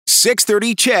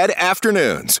6:30 CHED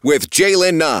Afternoons with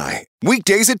Jaylen Nye.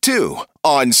 Weekdays at 2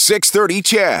 on 6:30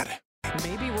 CHED.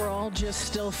 Maybe we're all just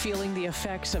still feeling the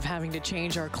effects of having to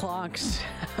change our clocks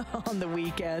on the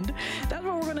weekend. That's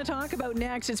what we're going to talk about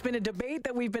next. It's been a debate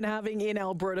that we've been having in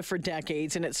Alberta for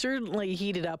decades, and it certainly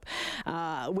heated up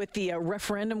with the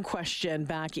referendum question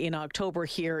back in October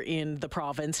here in the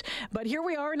province. But here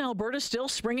we are in Alberta, still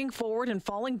springing forward and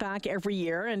falling back every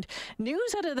year. And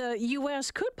news out of the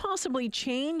U.S. could possibly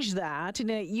change that. In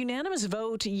a unanimous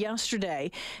vote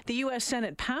yesterday, the U.S.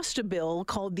 Senate passed a bill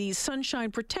called the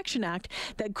Sunshine Protection Act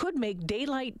that could make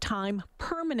daylight time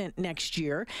permanent next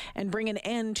year and bring an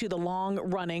end to the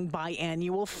long-running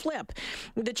biannual flip.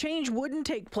 The change wouldn't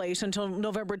take place until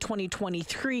November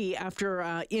 2023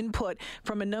 after input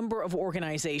from a number of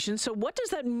organizations. So what does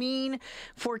that mean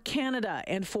for Canada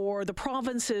and for the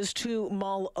provinces to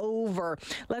mull over?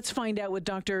 Let's find out with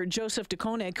Dr. Joseph de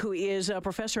Koninck, who is a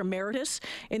professor emeritus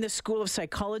in the School of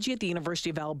Psychology at the University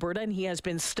of Alberta, and he has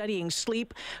been studying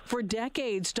sleep for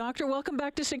decades. Doctor, welcome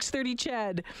back to 6:30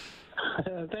 CHED.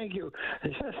 Thank you.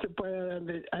 Just to point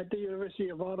out, at the University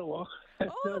of Ottawa,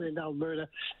 not in Alberta.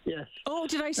 Yes. Oh,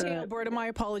 did I say Alberta? My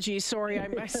apologies. Sorry,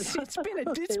 it's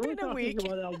been a week.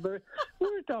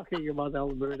 We're talking about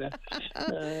Alberta.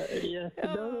 Yes.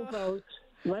 No problem.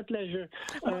 My pleasure.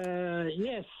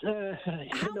 Yes. I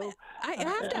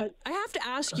have to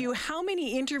ask you, how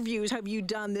many interviews have you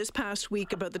done this past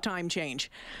week about the time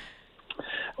change?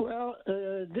 Well,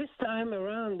 this time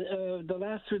around, the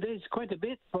last 2 days, quite a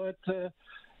bit, but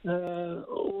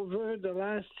over the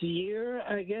last year,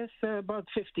 I guess about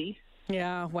 50.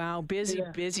 Yeah, wow,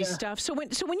 busy stuff. So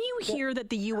when you hear that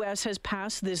the U.S. has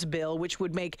passed this bill, which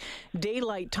would make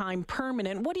daylight time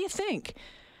permanent, what do you think?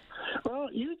 Well,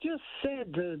 you just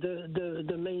said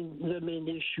the main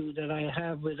issue that I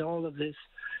have with all of this,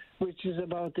 which is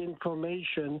about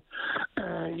information.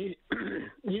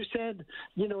 You said,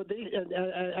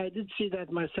 I did see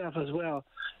that myself as well.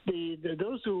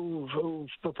 Those who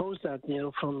proposed that,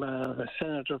 from a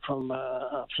senator from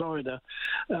Florida,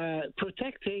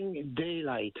 protecting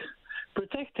daylight.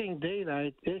 Protecting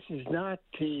daylight. This is not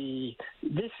daylight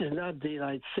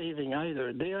saving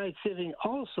either. Daylight saving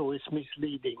also is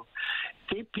misleading.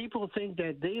 People think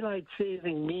that daylight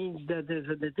saving means that there's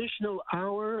an additional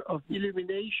hour of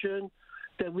illumination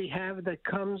that we have that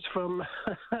comes from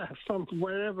from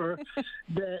wherever.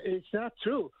 It's not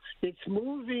true. It's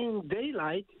moving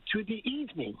daylight to the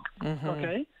evening. Mm-hmm.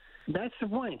 Okay, that's the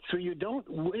point. So you don't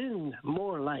win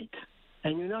more light.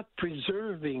 And you're not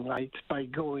preserving light by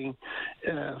going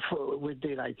with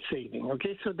daylight saving.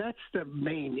 Okay, so that's the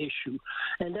main issue.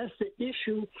 And that's the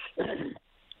issue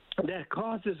that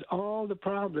causes all the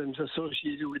problems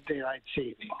associated with daylight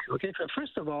saving. Okay,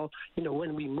 first of all,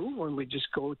 when we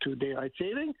just go to daylight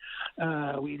saving,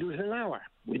 we lose an hour.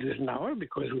 We lose an hour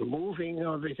because we're moving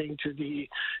everything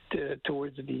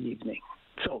towards the evening.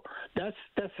 So that's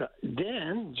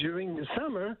then during the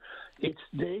summer, it's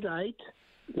daylight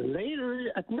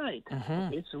later at night. Mm-hmm.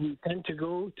 Okay, so we tend to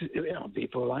go to,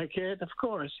 people like it, of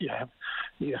course. You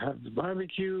have the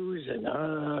barbecues and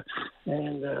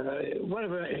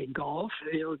whatever, golf,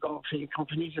 golfing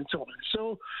companies and so on.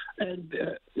 So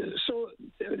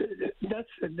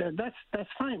that's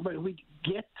fine, but we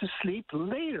get to sleep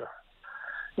later.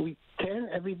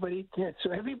 Everybody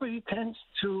tends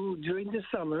to, during the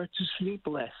summer, to sleep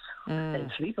less.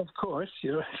 And sleep, of course,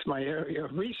 it's my area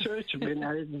of research. I've been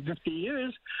at it for 50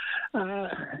 years.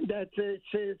 That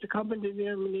it's a common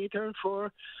denominator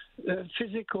for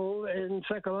physical and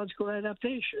psychological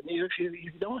adaptation. If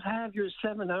you don't have your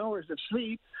 7 hours of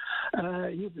sleep,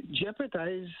 you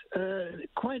jeopardize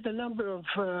quite a number of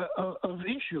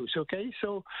issues. Okay,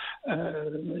 so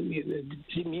the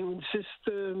immune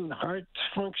system, heart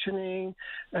functioning,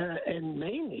 and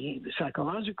mainly the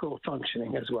psychological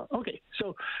functioning as well. Okay,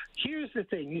 so here's the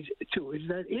thing, is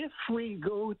that if we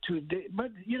go to,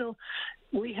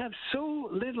 we have so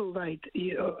little light.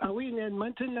 Are we in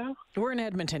Edmonton now? We're in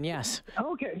Edmonton, yes.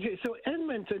 Okay, so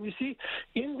Edmonton, you see,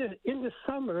 in the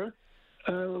summer,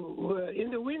 in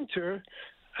the winter,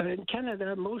 in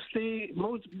Canada, most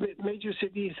major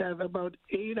cities have about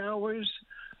 8 hours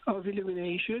of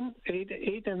illumination,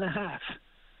 eight and a half.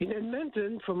 In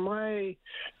Edmonton, from my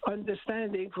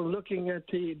understanding, from looking at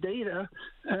the data,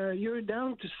 you're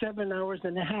down to 7 hours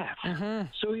and a half. Mm-hmm.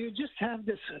 So you just have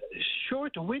this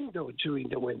short window during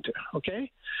the winter, okay?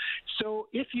 So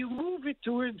if you move it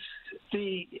towards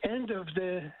the end of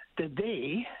the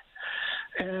day,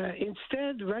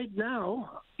 instead, right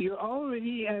now, you're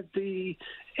already at the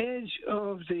edge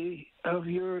of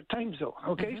your time zone,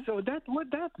 okay? Mm-hmm. So what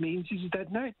that means is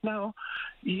that right now,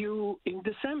 in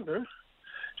December,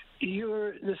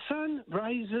 the sun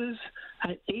rises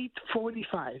at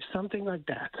 8:45, something like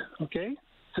that. Okay,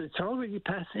 so it's already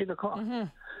past 8 o'clock. Mm-hmm.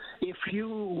 If you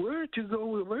were to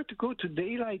go to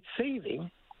daylight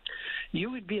saving, you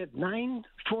would be at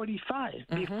 9:45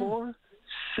 before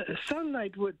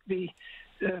sunlight would be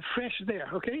fresh there.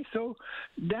 Okay, so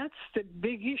that's the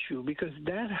big issue, because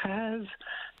that has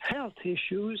health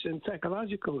issues and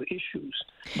psychological issues.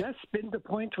 That's been the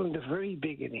point from the very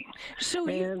beginning. So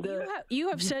you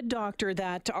have said, doctor,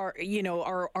 that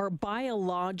our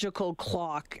biological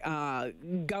clock,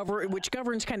 which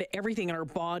governs kind of everything in our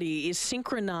body, is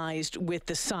synchronized with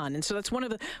the sun, and so that's one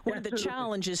of the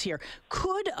challenges here.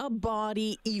 Could a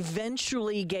body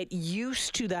eventually get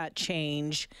used to that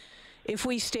change if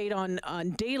we stayed on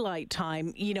daylight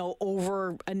time,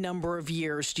 over a number of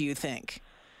years, do you think?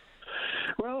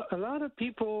 Well, a lot of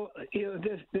people,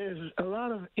 there's a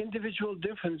lot of individual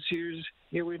differences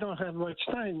here. We don't have much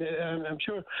time, I'm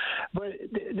sure, but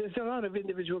there's a lot of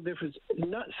individual difference.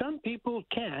 Some people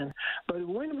can, but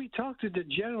when we talk to the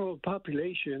general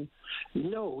population,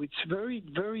 no, it's very,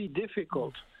 very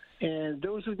difficult. And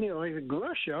those who, like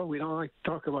Russia, we don't like to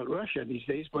talk about Russia these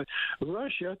days, but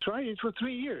Russia tried it for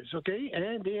 3 years, okay?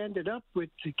 And they ended up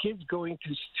with the kids going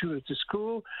to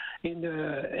school in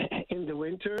the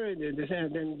winter and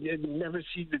then never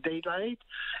see the daylight.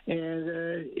 And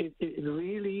it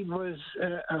really was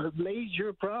a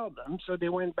major problem, so they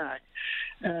went back.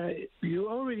 You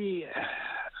already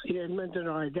invented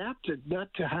or adapted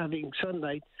not to having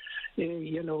sunlight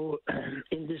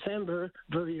in December,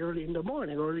 very early in the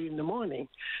morning.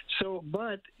 So,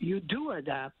 but you do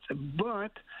adapt,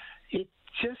 but it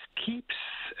just keeps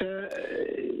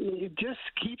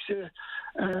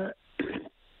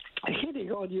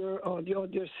hitting on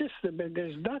your system, and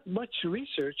there's not much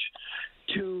research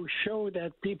to show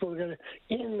that people are gonna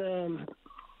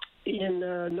in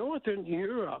Northern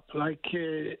Europe, like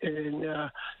in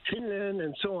Finland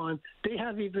and so on, they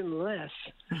have even less.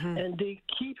 And they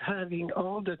keep having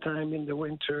all the time in the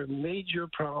winter major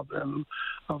problem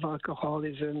of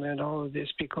alcoholism and all of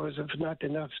this because of not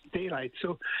enough daylight.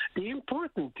 So the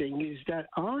important thing is that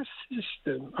our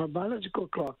system, our biological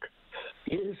clock,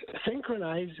 is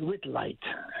synchronized with light,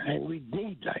 and we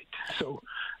need light. So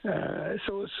it's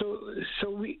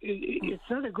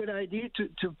not a good idea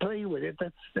to play with it.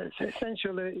 That's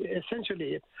essentially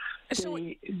it. So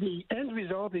the end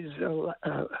result is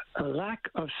a lack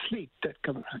of sleep that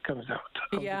comes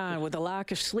out. Yeah, with a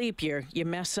lack of sleep, you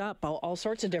mess up all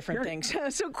sorts of different things.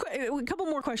 So a couple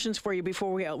more questions for you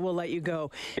before we'll let you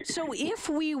go. So if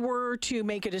we were to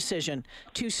make a decision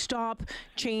to stop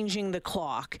changing the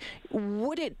clock,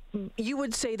 you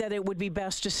would say that it would be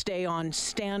best to stay on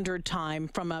standard time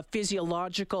from a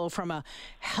physiological, from a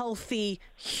healthy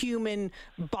human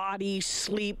body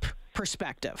sleep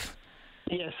perspective?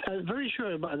 Yes, I'm very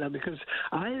sure about that, because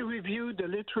I reviewed the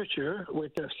literature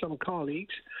with some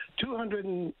colleagues,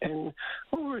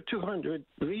 over 200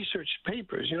 research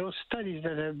papers, studies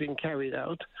that have been carried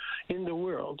out in the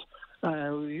world. We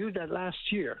reviewed that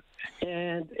last year.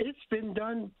 And it's been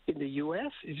done in the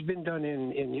U.S., it's been done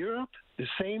in Europe, the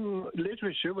same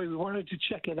literature, but we wanted to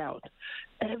check it out.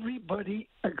 Everybody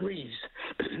agrees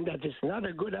that it's not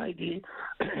a good idea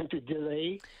to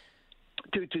delay,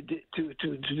 to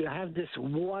have this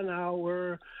 1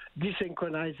 hour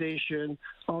desynchronization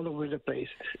all over the place.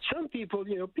 Some people,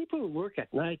 people who work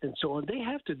at night and so on, they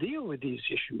have to deal with these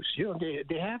issues.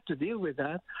 They have to deal with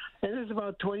that. And there's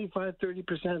about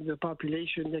 25-30% of the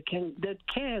population that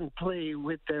can play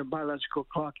with their biological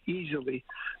clock easily,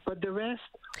 but the rest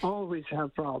always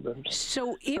have problems.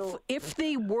 So if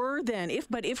we were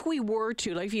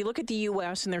to, like, if you look at the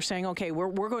U.S. and they're saying, okay,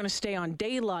 we're going to stay on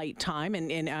daylight time,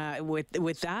 and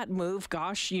with that move,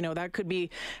 gosh, that could be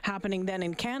happening then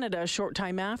in Canada a short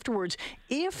time afterwards.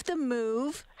 If the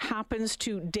move happens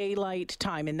to daylight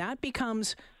time and that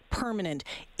becomes permanent,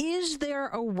 is there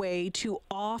a way to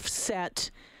offset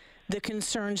the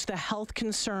concerns, the health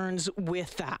concerns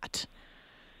with that?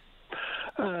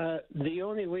 The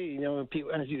only way,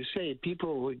 people, as you say,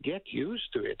 people would get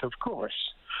used to it, of course.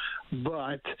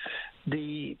 But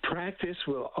the practice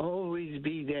will always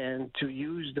be then to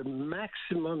use the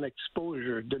maximum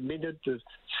exposure the minute the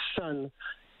sun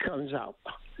comes out,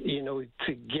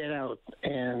 to get out.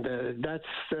 And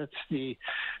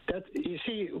you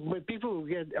see, when people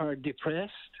are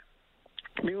depressed,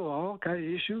 all kind of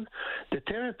issues,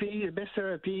 the best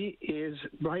therapy is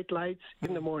bright lights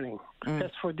in the morning.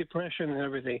 That's for depression and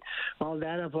everything. All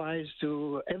that applies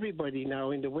to everybody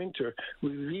now in the winter.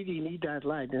 We really need that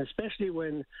light, and especially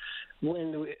when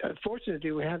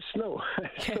fortunately we have snow.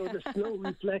 So the snow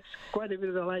reflects quite a bit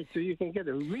of the light, so you can get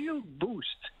a real boost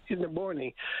in the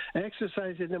morning,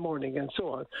 exercise in the morning, and so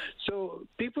on. So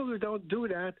people who don't do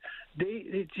that,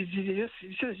 it's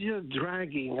just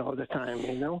dragging all the time,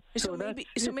 you know. So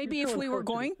maybe if we were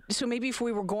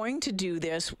going to do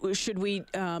this, should we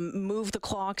move the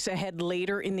clocks ahead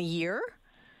later in the year?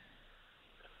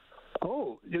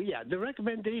 Oh, yeah. The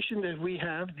recommendation that we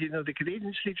have, you know, the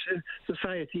Canadian Sleep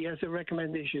Society has a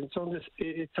recommendation.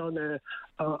 It's on the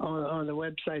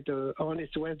website, or on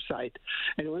its website,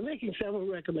 and we're making several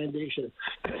recommendations.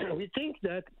 We think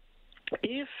that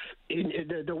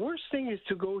the worst thing is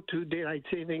to go to daylight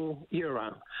saving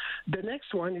year-round. The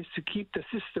next one is to keep the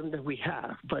system that we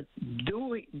have, but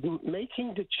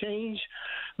making the change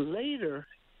later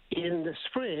in the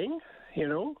spring, you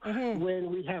know,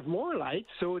 when we have more light,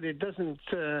 so it doesn't,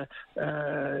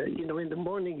 you know, in the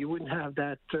morning you wouldn't have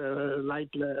that light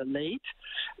late.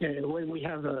 When we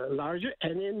have a larger,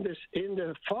 and in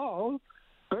the fall,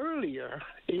 earlier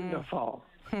in the fall,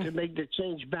 to make the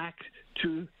change back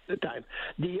to the time.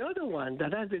 The other one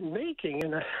that I've been making,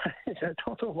 and I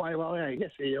don't know why, well, I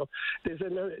guess, you know,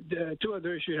 there's two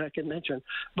other issues I can mention,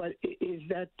 but is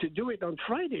that to do it on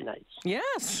Friday nights.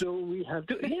 Yes. So we have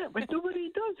to, but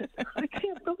nobody does it. I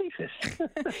can't believe this.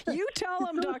 You tell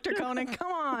them, Dr. Koenig,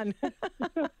 come on.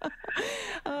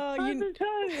 I've been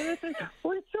telling you,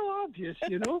 well, it's so obvious,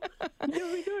 you know.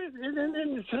 We do it, and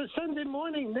then Sunday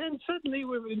morning, then suddenly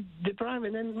we're deprived,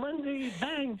 and then Monday,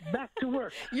 bang, back to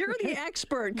work. You're the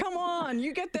expert. Come on,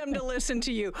 you get them to listen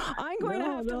to you. I'm going to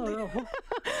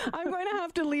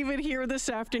have to leave it here this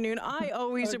afternoon. I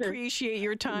always appreciate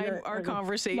your time, our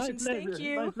conversations. Thank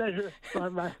you. My pleasure.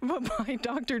 Bye-bye. Bye-bye.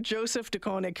 Dr. Joseph de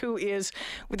Koenig, who is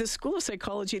with the School of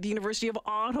Psychology at the University of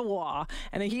Ottawa,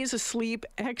 and he is a sleep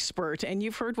expert, and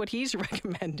you've heard what he's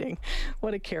recommending.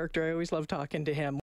 What a character. I always love talking to him.